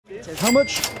litres. How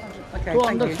much? Okay,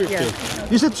 250. thank you. Yeah.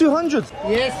 You said 200?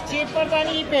 Yes, cheaper than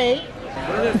eBay.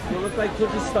 You look like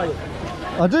Turkish style.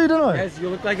 I do, don't I? Yes, you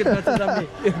look like it better than me.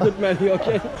 Good man, you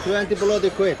okay? 20 bloody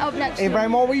quid. Up next.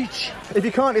 Ibrahimovic. If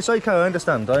you can't, it's okay, I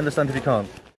understand. I understand if you can't.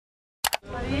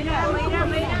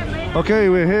 Okay,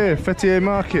 we're here, Fethiye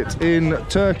Market in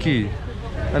Turkey.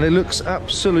 And it looks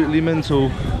absolutely mental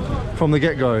from the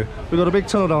get-go. We've got a big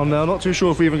tunnel down now, not too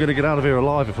sure if we're even going to get out of here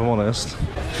alive, if I'm honest.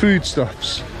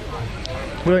 Foodstuffs.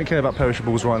 We don't care about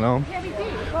perishables right now.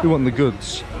 We want the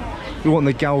goods. We want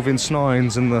the Galvin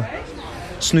Snines and the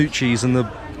Snoochies and the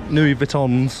Louis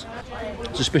Vuittons.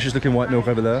 Suspicious looking white milk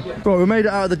over there. Right, we made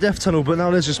it out of the death tunnel, but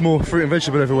now there's just more fruit and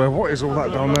vegetable everywhere. What is all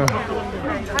that down there?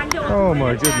 Oh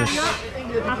my goodness.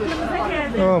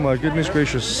 Oh my goodness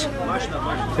gracious.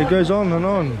 It goes on and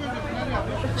on.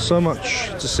 So much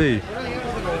to see.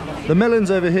 The melons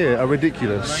over here are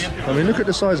ridiculous. I mean, look at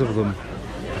the size of them.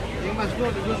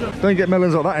 Don't get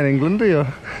melons like that in England, do you?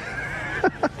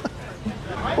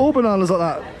 All bananas like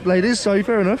that, ladies, so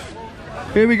fair enough.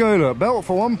 Here we go, look, belt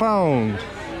for £1.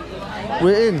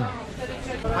 We're in.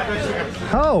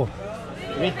 How?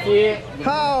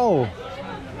 How?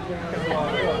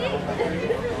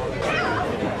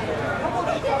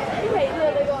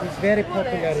 It's very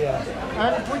popular here.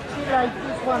 And which you like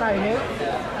this one I have?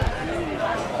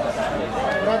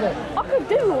 Brother. I could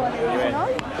do one, you know?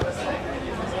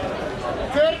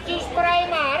 Turkish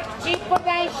Primark, cheaper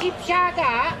than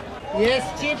Shipshaga. Yes,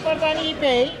 cheaper than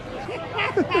eBay.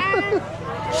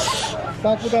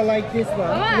 Sakura like this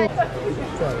one. Look.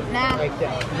 Sorry. Nah. Like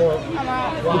that. More.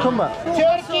 We'll come back.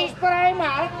 Turkish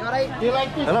Primark. Do you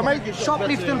like this? Hello, mate.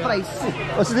 Shoplifting price.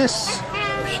 What's this?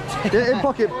 In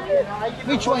pocket.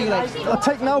 Which one you like? I'll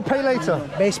take now, pay later.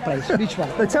 Base price. Which one?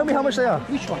 They tell me how much they are.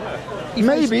 Which one?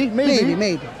 Maybe.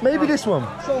 Maybe. This one.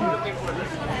 Show me.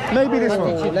 Maybe this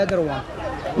one. Leather one.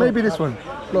 Maybe this one.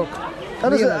 Look. How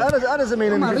does it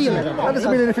mean Come on, anything to real. me? How does it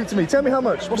mean anything to me? Tell me how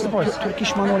much. What's the price?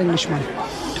 Turkish man or English man?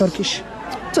 Turkish.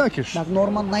 Turkish. Like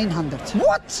normal 900.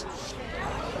 What?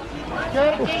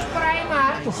 Turkish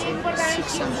Primark, cheaper than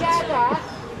Shipshaga.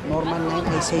 Normal 9,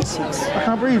 I say 6. I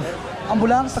can't breathe.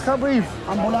 Ambulance. I can't breathe.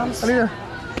 Ambulance. I need a...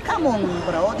 Come on,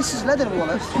 bro. This is leather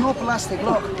wallet. No plastic.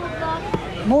 Look.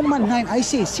 Normal 9, I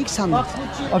say 600.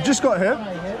 I've just got here.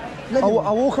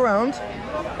 I'll walk around,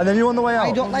 and then you're on the way out.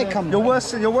 I don't like them. Your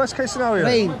worst case scenario.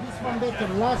 Rain.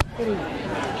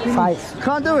 5.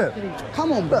 Can't do it.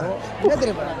 Come on, bro.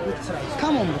 Leather.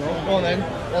 Come on, bro. Go on then.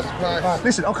 What's the price?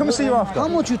 Listen, I'll come and see you after. How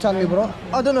much you tell me, bro?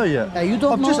 I don't know yet. You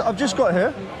don't know? I've just got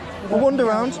here. We'll wander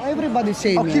around. Everybody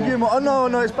say I'll keep you in mind. Oh,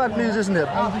 no, it's bad news, isn't it?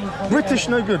 British,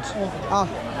 no good.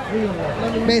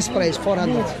 Base price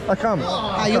 400. I can't.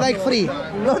 You like free?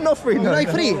 No, not free, no. You like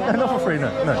free? No, not for free, no.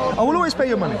 I will always pay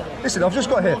your money. Listen, I've just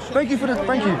got here. Thank you. Okay,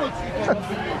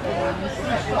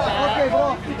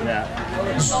 bro.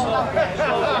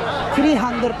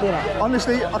 300 lira.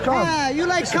 Honestly, I can't. You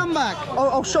like comeback?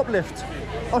 I'll shoplift.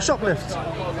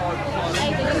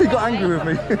 He got angry with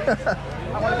me.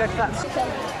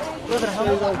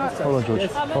 Hold on, George.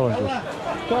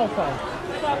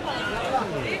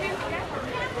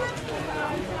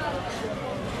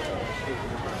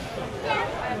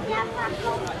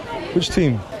 Which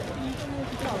team?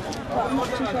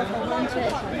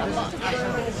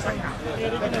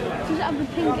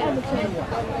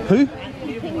 Who?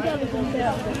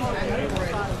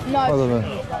 No. I don't know.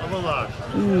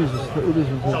 Jesus,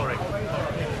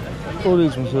 all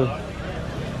these ones here.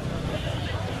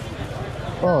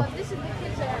 Oh,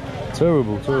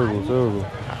 terrible.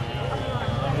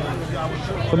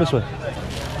 Come this way.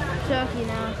 Turkey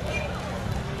now.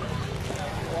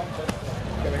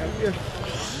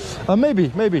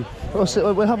 Maybe.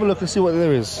 We'll have a look and see what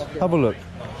there is. Have a look.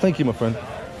 Thank you, my friend.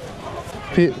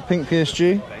 Pink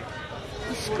PSG.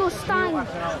 It's got stains.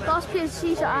 Last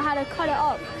PSG, so I had to cut it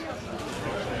up.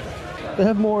 They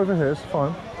have more over here, it's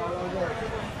fine.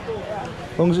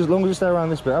 As long as you stay around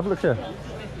this bit. Have a look here.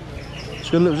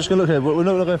 Just gonna look here. We're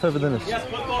not going further than this.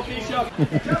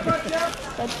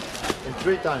 In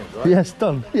 3 times, right? Yes,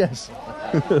 done. Yes.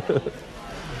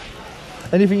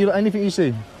 Anything you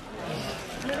see?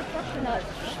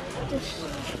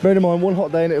 Bear in mind, one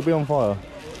hot day and it'll be on fire.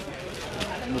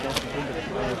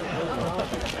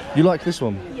 You like this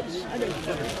one? Yes, I do.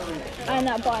 And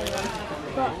that buying one.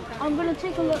 But I'm going to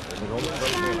take a look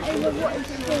over what is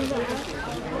still there.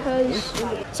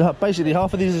 Because... So basically,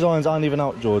 half of these designs aren't even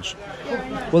out, George.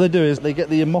 What they do is they get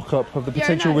the mock-up of the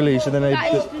potential release, and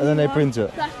then they print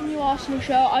it. That's the new Arsenal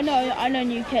shirt. I know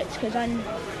new kits because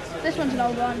this one's an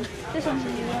old one. This one's a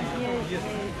new one. New,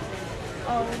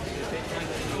 old.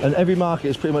 And every market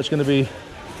is pretty much going to be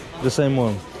the same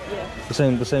one.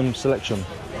 The same selection.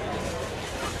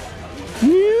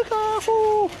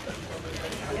 Newcastle.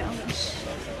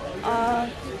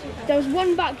 There was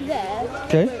one back there.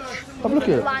 Okay, have a look at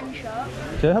it. Land shirt.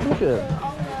 Okay, have a look at it.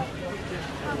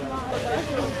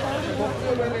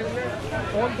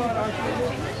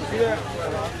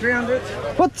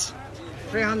 What?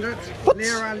 300. What?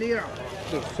 Lira.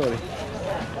 Sorry.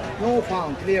 No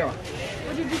pound, lira.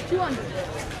 What did you do? 200.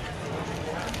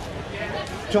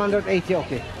 280,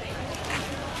 okay.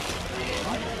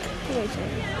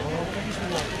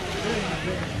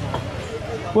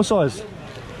 What size?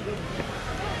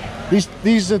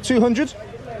 These are 200?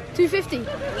 250.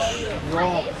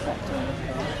 No.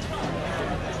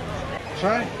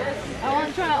 Try. I want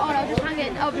to try it on. I'll just hang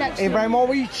it up next to me.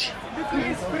 Ibrahimovic.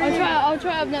 I'll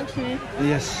try it up next to me.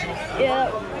 Yes. Yeah.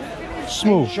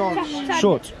 Small.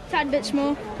 Short. Tad bit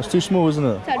small. That's too small, isn't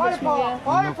it? Tad bit small,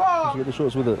 yeah. You get the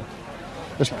shorts with it.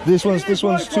 This one's too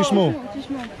small. Too small.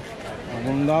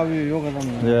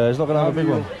 Yeah, he's not gonna have a big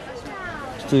one.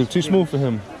 It's too small for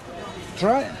him.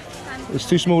 Try. It's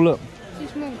too small. Look. Too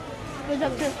small. Goes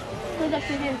up to here.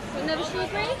 Another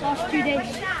strawberry? Last 2 days. Or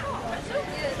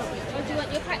do you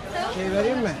want your pretzel? Okay,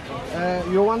 very much.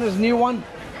 Your one is new one.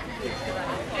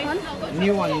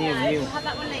 New one, new. Have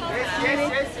that one later.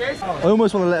 I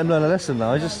almost want to let him learn a lesson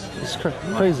now. It's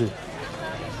crazy. You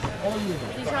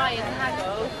try and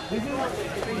haggle.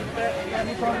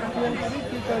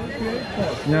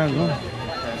 Yeah, good.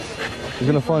 He's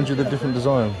gonna find you the different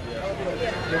design.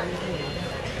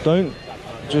 Don't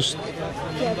just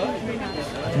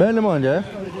bear in mind, yeah.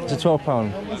 It's a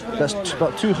 £12. That's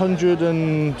about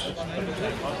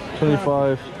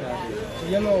 225,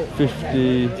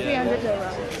 50. 300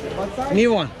 euro.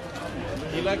 New one.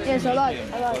 Yes, I like.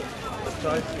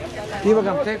 Give a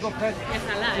come, take off that. Yes,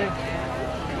 I like.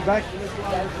 Back.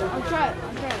 I'll try it.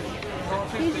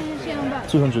 Here's the shit on back.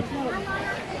 200.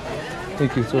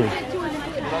 Thank you, sorry.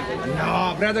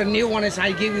 No, brother, new one is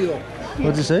I give you.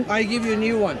 What did you say? I give you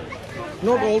new one,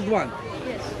 not old one.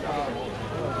 Yes.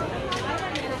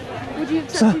 Would you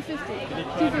accept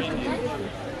 250? 250.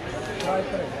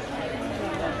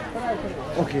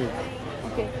 Okay.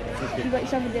 Okay. You got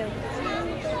yourself a deal.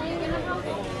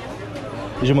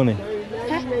 Where's your money?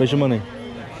 Huh? Where's your money?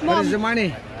 What is the Mom,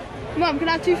 money? Mom, can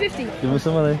I have 250? Give me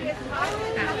some money.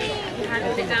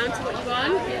 Hand it down to what you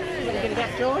want. What are you going to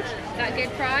get, George? Is that a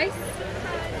good price?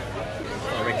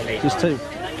 Just take.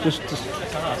 Just.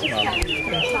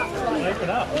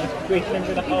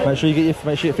 Make sure you get your.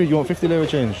 Make sure you get food. You want 50 lira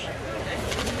change.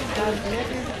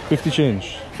 50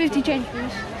 change. 50 change,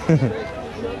 please.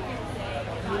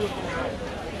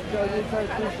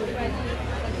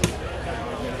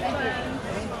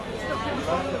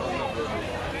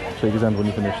 Shake his hand when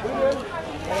you finish.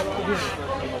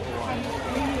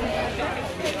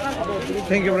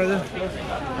 Thank you, brother.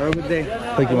 Have a good day.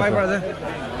 Thank you, my Bye, friend. brother.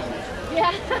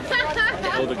 Yeah.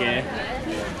 All the gear.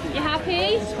 You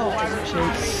happy?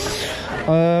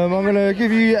 I'm gonna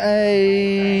give you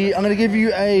a. I'm gonna give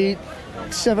you a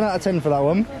 7 out of 10 for that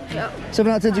one. Yeah.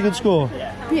 7 out of 10 is a good score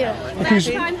Yeah. because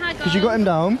you got him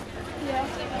down,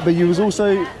 but you was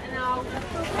also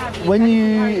when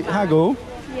you haggle,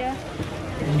 Yeah.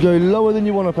 you go lower than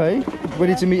you want to pay,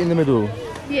 ready to meet in the middle.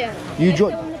 Yeah. You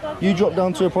dropped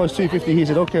down to a price 250. He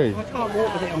said okay.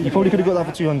 You probably could have got that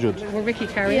for 200. Will Ricky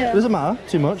carry Yeah. it? Doesn't matter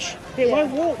too much. It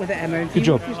won't walk with it, Emma. Good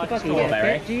job.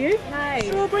 Strawberry. Do you? No.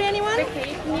 Strawberry, anyone?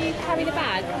 Ricky, can you carry the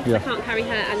bag? Yeah. I can't carry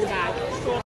her and the bag.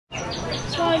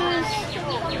 Spiders.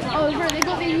 Oh, right, they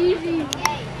got the easy.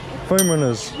 Foam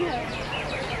runners. No,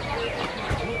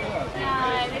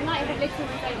 they might have a little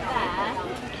bit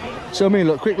there. So I mean,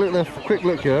 look, quick look there, quick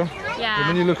look here. Yeah. And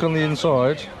then you look on the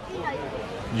inside.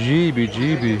 GB.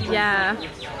 Yeah.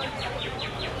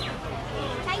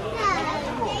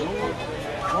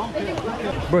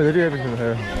 Bro, they do everything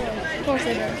here. Of course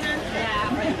they do.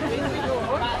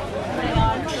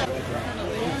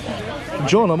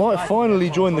 John, I might finally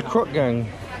join the Croc gang.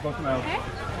 I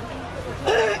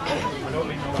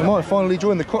might finally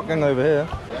join the Croc gang over here.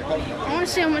 I want to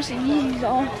see how much the Yeezys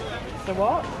are. The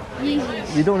what?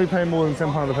 Yeezys. You don't want to be paying more than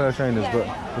 £10 a pair of trainers, but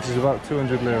which is about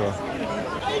 200 lira.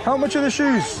 How much are the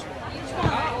shoes?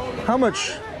 How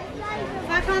much?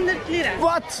 500 lira.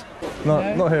 What? No,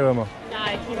 not here, Emma. No,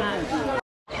 too much.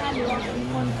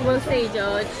 We'll see,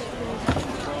 George.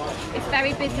 It's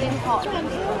very busy and hot. I want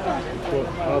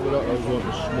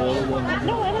the smaller one.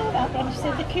 No, I know that, but I just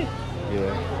said they're cute.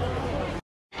 Yeah.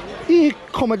 Here,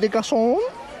 comme des garçons.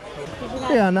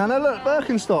 Yeah, Nana, look,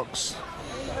 Birkenstocks.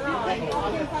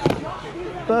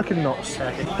 Birkenstocks.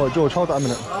 Right, George, hold that a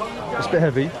minute. It's a bit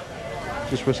heavy.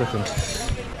 Just for a second.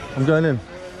 I'm going in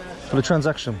for the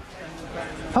transaction.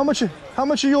 How much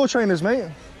are your trainers, mate?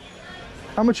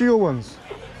 How much are your ones?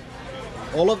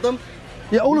 All of them?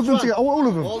 Yeah, all of them one? together. All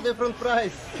of them. All different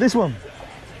price. This one.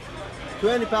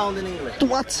 £20 in English.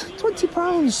 What?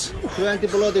 £20? 20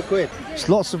 bloody quid. It's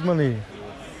lots of money.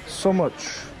 So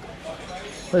much.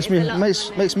 Makes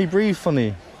me breathe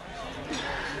funny.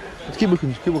 Let's keep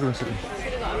looking a second.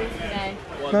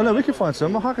 No, we can find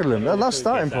some. I'll haggle them. That's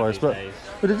starting price, but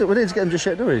we didn't get them just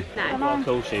yet, do we? No. Got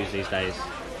cool shoes these days.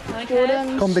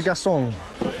 Okay. Comme des garçons.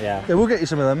 Yeah. Yeah, we'll get you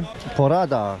some of them.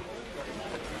 Porada.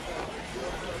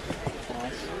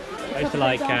 I used to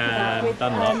like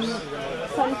Dunlops.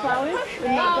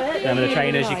 Remember the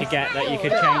trainers you could get that you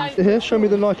could change? Here, show me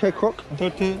the Nike Croc.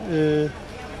 30.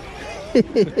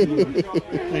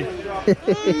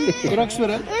 Crocs were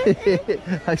it?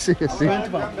 I see.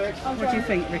 What do you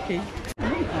think, Ricky?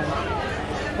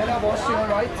 Hello, boss, you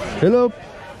alright? Hello.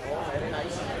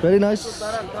 Very nice.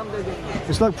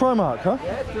 It's like Primark, huh?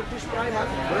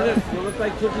 Brother, you look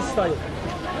like Turkish style.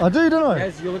 I do, don't I?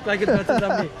 Yes, you look like it better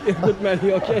than me. You're a good man,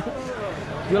 you okay?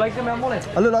 You like the man wallet?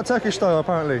 I look like Turkish style,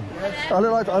 apparently. I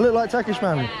look like Turkish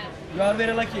man. You are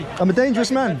very lucky. I'm a dangerous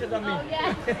man.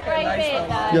 Yes, great beard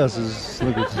though. Yes, it's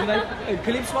look good. You like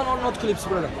clips one or not clips,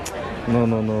 brother?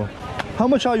 No. How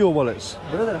much are your wallets?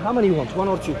 Brother, how many you want? One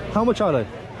or two? How much are they?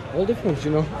 All different,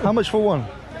 you know. How much for one?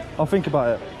 I'll think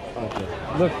about it. Okay.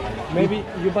 Look, maybe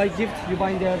you buy gift, you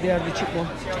buy they are the cheap one.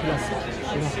 Yes.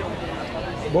 You know.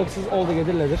 Boxes all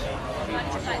together leather.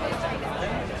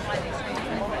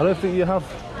 I don't think you have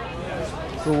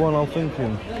the one I'm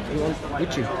thinking.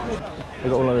 Which you? I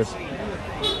got one like this.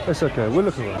 It's okay, we'll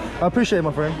look at it. I appreciate it,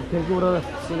 my friend. Thank you, brother.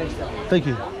 See you next time. Thank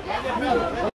you.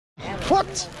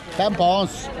 What?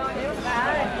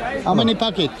 £10. How many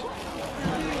packet?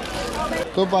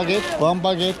 2 packet, 1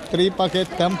 packet, 3 packet,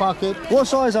 10 packet. What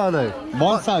size are they?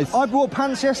 One size. I bought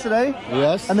pants yesterday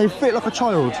Yes. and they fit like a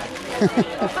child.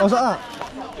 I was like that.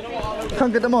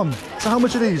 Can't get them on. So how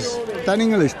much are these? 10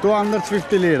 English,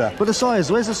 250 lira. But the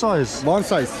size, where's the size? One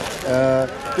size.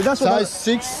 That's what Size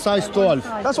 6, size 12.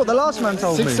 That's what the last man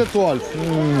told 6 me. to 12.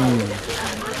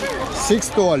 6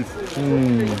 12.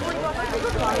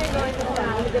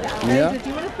 Yeah. Do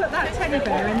you want to put that teddy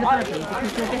bear in the buggy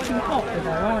because you're getting hot with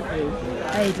her, aren't you,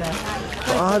 Ada?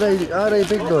 Are they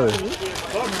big though?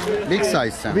 Big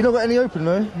size. Have you not got any open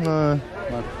though? No.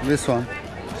 But this one,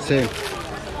 same.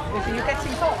 Because you're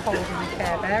getting hot holding the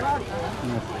Care Bear, aren't you?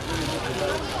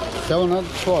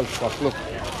 712. But look,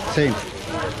 same.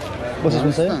 What's this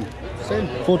one saying? Same.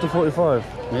 4 to 45.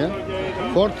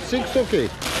 Yeah. 46, okay.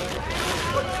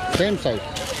 Same size.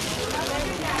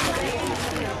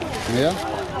 Yeah.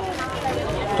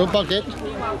 2 packet. 2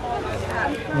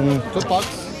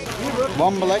 packs.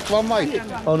 1 black, 1 white.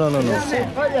 Oh no.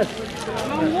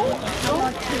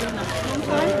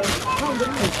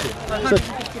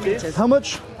 So, how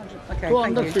much? Okay,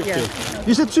 250. Yeah.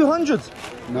 You said 200.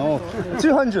 No.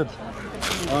 200.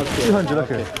 Okay. 200.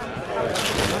 Okay.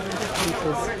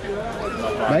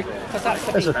 Mike?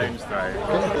 That's okay.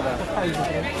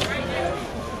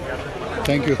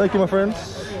 Thank you. Thank you, my friends.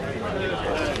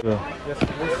 Yeah.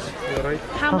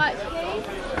 How much, please?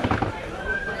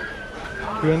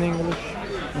 You in English?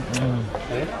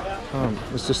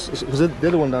 It's just because the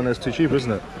other one down there is too cheap,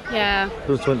 isn't it? Yeah. It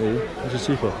was 20. This is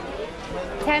cheaper.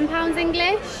 £10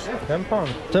 English? £10.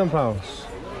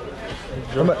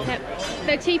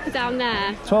 They're cheaper down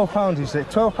there. £12 he said.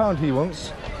 £12 he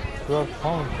wants. £12.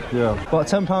 Yeah. But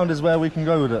 £10 is where we can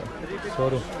go with it.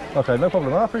 Sorry. Okay, no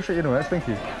problem. I appreciate you doing it. Thank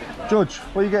you. George,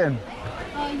 what are you getting?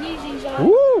 Yeezys,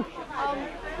 Woo!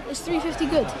 it's $3.50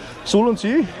 good. It's all onto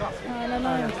you.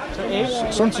 No.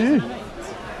 It's onto you.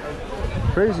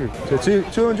 Crazy. So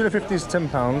 250 is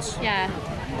 £10, Yeah.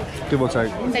 give or take.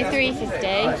 So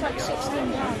 £3.50. It's like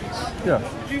 £16. Yeah.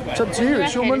 It's up to you.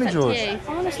 It's your money, George. I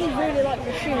honestly really like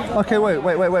the shoes. Okay,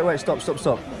 wait. Stop.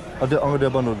 I'm gonna do a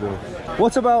bundle deal.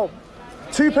 What about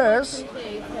 2 pairs?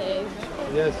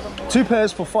 Yes. 2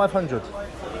 pairs for 500.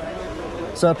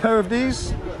 So a pair of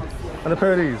these and a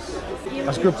pair of these.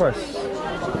 That's a good price.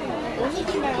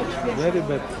 Very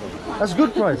bad. That's a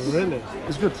good price. Really?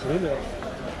 It's good. Really?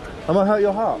 Am I hurt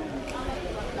your heart?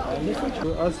 You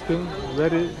ask him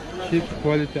very cheap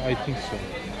quality, I think so.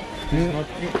 It's not,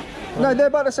 No, they're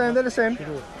about the same. They're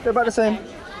about the same.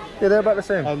 Yeah, they're about the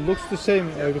same. looks the same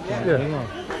everything, Yeah. you know.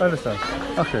 I understand.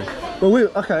 Okay. Well,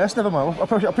 okay, that's never mind. I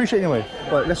appreciate it anyway.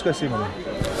 Right, let's go see money.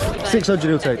 600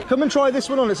 he'll take. Come and try this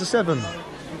one on. It's a 7.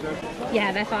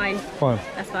 Yeah, they're fine. Fine.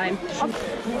 That's fine.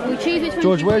 We'll choose which one.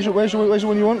 George, where's your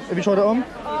one you want? Have you tried it on?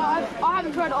 I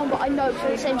haven't tried it on, but I know it's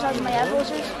the same size as my Air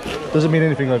Forces. Doesn't mean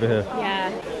anything over here.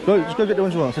 Yeah. Just go get the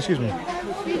ones you want. Excuse me.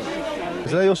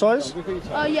 Is that your size?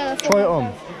 Oh yeah. That's Try it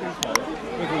on.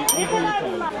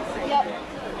 Yep.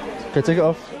 Okay, take it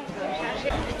off.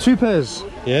 2 pairs.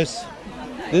 Yes.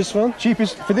 This one?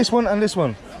 Cheapest for this one and this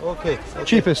one. Okay.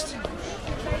 Cheapest.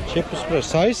 Cheapest price.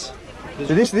 Size?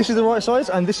 So this is the right size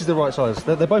and this is the right size.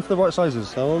 They're both the right sizes.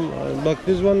 Tamam. But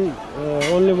this one,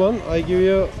 only one. I give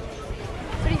you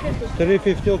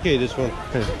 350. Okay, this one.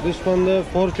 Okay. This one, the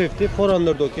 450.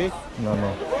 400. Okay.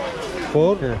 No.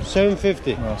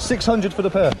 750. No. 600 for the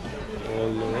pair.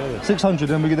 600,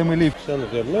 then we leave.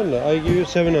 600. No. I give you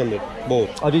 700.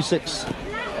 Both. I do 6.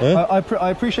 Huh? I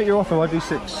appreciate your offer. I do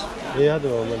 6. Yeah, the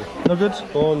one. No good?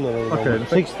 Oh, no. Okay.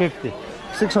 650.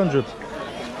 600.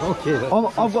 Okay.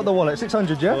 I've got the wallet.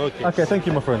 600, yeah? Okay. Okay, thank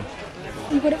you, my friend.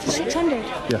 You got it for 600.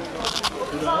 Yeah.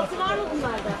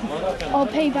 I'll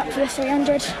pay you back for the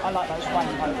 300.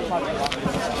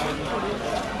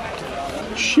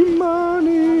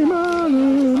 Shimani,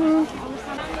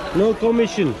 No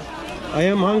commission. I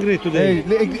am hungry today.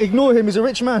 Hey, ignore him. He's a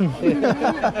rich man.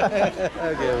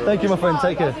 Thank you, my friend.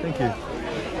 Take care. Thank you.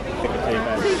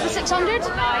 2 for 600.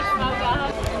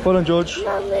 Hold on, George.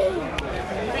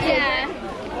 Yeah.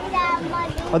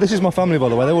 Oh, this is my family, by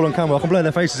the way. They're all on camera. I can blur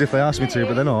their faces if they ask me to,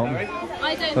 but they're not. I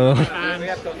don't.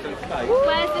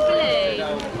 Where's the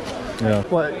blue? Yeah.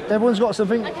 Right, everyone's got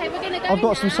something. Okay, we're gonna go. I've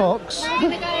got now. some socks. We're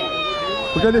gonna go.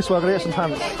 We'll go this way. I'm gonna get some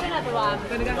pants. Another one.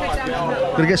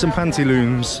 Gonna get some panty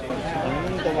loons.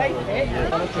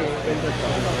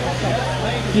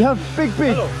 You have big.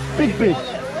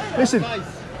 Listen,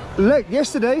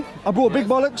 yesterday I bought big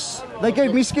bollocks. They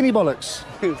gave me skinny bollocks.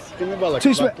 Skinny bollocks.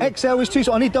 XL is too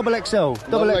small. I need double XL.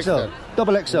 Double XL.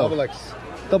 Double X.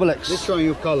 Double X. This one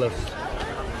you colors.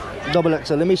 Double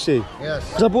XL. Let me see. Yes.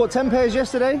 Because I bought 10 pairs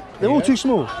yesterday. They're all too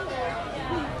small.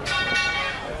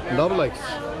 Double X.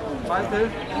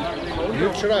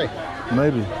 You try.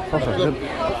 Maybe. Perfect.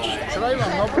 Try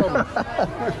one, no problem.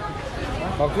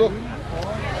 Bak look.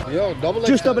 Yo, double X.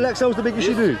 Just double XL is the biggest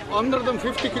you do. Under than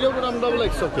 50 kilogram double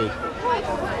X, okay.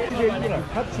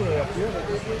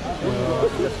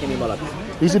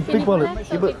 He's a big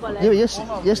bollock. Yeah,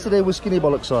 yesterday was skinny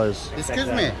bollock size. Excuse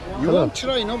me. You want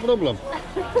try, no problem.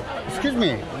 Excuse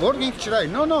me. Working try.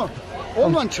 No. All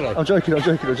one try. I'm joking.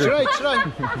 Try.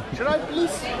 Try,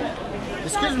 please.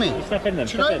 Excuse me.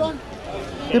 Try one.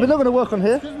 Yeah, but not going to work on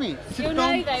here. Excuse me. Sit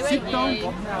down. Sit down.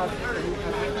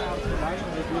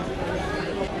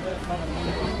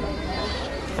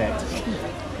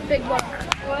 Big one.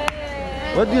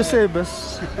 What do you say,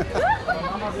 boss?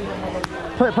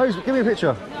 Pose, give me a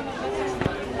picture.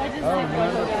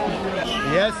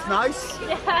 Yes, nice.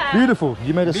 Beautiful.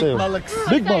 You made a sale. Bollocks.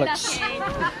 Big bollocks.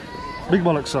 Big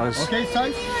bollock size. Okay,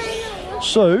 size.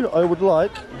 So I would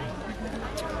like.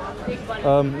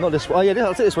 Not this one. Oh yeah,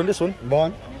 I'll take this one. This one.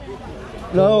 One.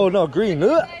 No, green.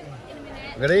 Ugh.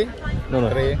 Green. No.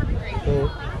 3, 2.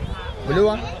 Blue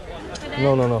one.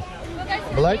 No.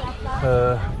 Black.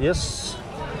 Yes.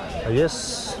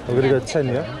 Yes. I'm gonna go 10,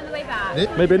 yeah? This?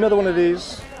 Maybe another one of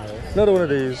these. Another one of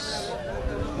these.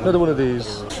 Another one of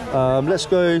these. Let's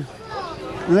go.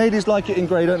 Ladies like it in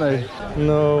grey, don't they?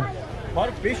 No.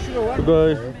 We'll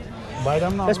go.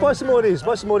 Let's buy some more of these.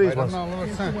 Buy some more of these ones.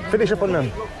 Finish up on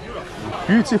them.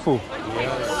 Beautiful.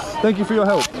 Thank you for your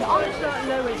help.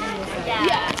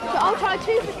 Yeah. So I'll try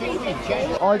 2 for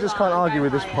 350. I just can't argue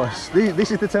with this price.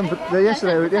 This is the 10.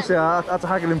 Yesterday I had to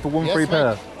haggle him for one free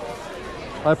pair.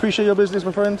 I appreciate your business,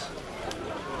 my friend.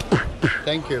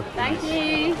 Thank you. Thank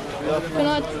you. Can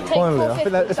I take Finally, I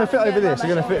think that if I fit over this,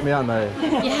 you're going to fit me, aren't they?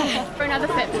 Yeah. For another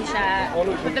football shirt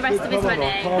with the rest of his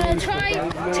money. Can I try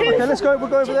 2 Okay, let's go. We'll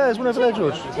go over there. There's one over there,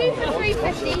 George. 2 for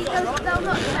 350? They'll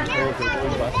not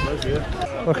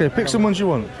Okay, pick some ones you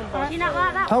want. Do you not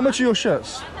like that? How much are your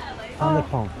shirts?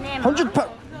 £100. 100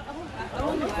 pounds.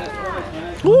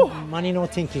 Ooh. Money no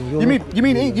thinking. You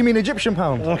mean Egyptian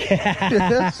pound? Okay.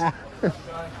 Yes.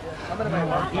 What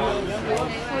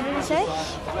did you say?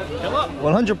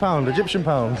 £100 Egyptian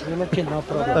pound. You're looking, no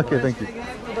problem. Okay, thank you.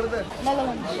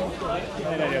 Netherlands.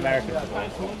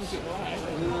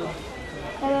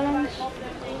 Netherlands.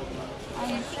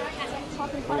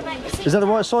 Is that the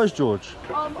right size, George?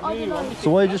 I don't know. So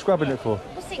why are you just grabbing it for?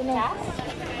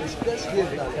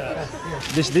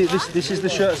 This is the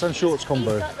shirts and shorts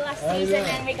combo. Last season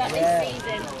and we got this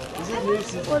season.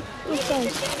 Which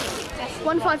size?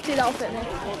 152, that'll fit me.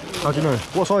 How do you know?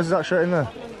 What size is that shirt in there?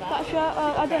 That shirt,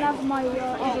 I don't have my...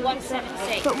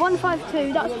 176. but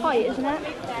 152, that's height, isn't it?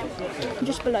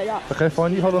 Just below that. Okay,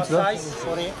 fine. You hold on to that.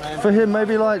 For him,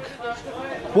 maybe like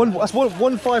that's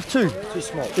 152. Too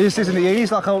small. This isn't it? He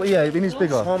needs like he needs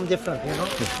bigger. Home different, you know.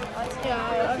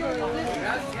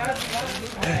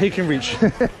 He can reach.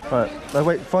 Right, no,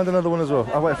 wait, find another one as well.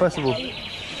 Oh, wait, first of all.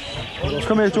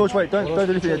 Come here, George, wait, don't do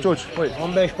anything yet, George, wait.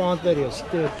 15 pound veriyoruz.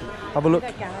 Have a look.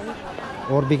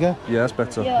 Or bigger? Yeah, that's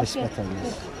better. Yeah, It's better,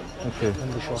 yes. Okay.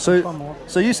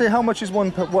 So you say how much is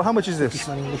one, how much is this?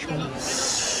 English one?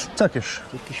 Turkish.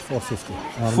 Turkish 450.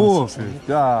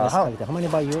 450. Yeah. How many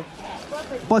buy you?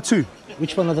 Buy 2.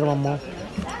 Which one other one more?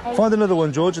 Find another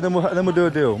one, George, and then we'll do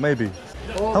a deal, maybe.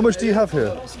 How much do you have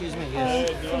here? Excuse me, yes.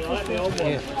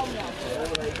 Yeah.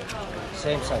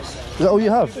 Same size. Is that all you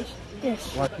have?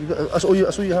 Yes. That's all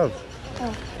you have.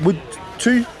 Would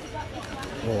 2?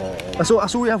 That's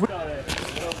all you have.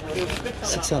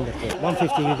 600.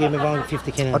 150. You gave me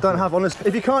 150. Can I don't have, honest.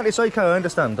 If you can't, it's okay. I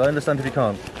understand if you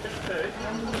can't.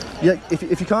 Yeah,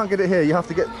 if you can't get it here, you have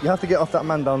to get off that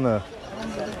man down there.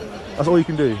 That's all you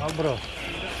can do. Oh, bro.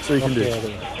 That's all you can do.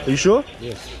 Are you sure?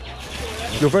 Yes.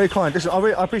 You're very kind. Listen,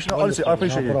 I appreciate. Honestly, I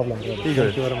appreciate you. No problem, bro. Here you go.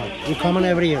 Thank you very much. You come on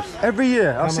every year. Every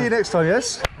year. I'll see you next time.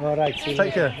 Yes. All right. See you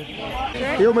Take care.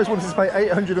 He almost wanted to pay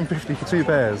 850 for 2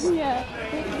 pairs. Yeah.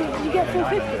 You get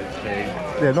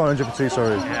 450. Yeah, 900 for 2.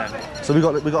 Sorry. So we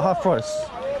got half price.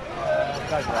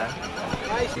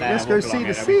 Let's go see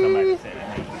the sea.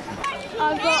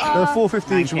 I've got. They're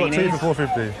 450 each. We've got 2 for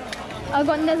 450. I've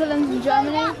got Netherlands and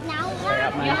Germany.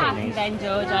 You're happy then,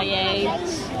 George, are you?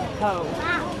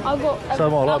 I've got. So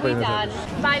am I. I Are like we being done?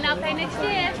 Buy now, pay next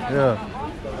year. Yeah.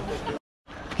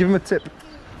 Give him a tip.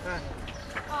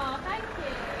 Oh, thank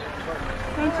you.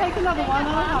 Don't take another one,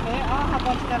 I'll have it. I'll have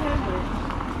one to go home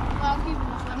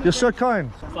with. You're so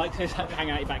kind. It's like just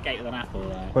hanging out your back gate with an apple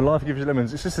though. When life gives you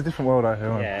lemons, it's just a different world out here.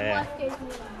 Right? Yeah.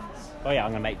 Oh yeah,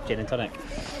 I'm gonna make gin and tonic.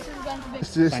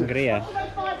 It's just, Sangria.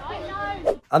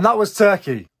 And that was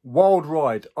Turkey. Wild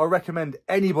ride. I recommend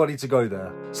anybody to go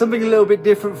there. Something a little bit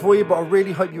different for you, but I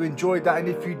really hope you enjoyed that. And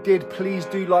if you did, please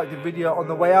do like the video on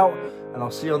the way out. And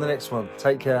I'll see you on the next one.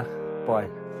 Take care. Bye.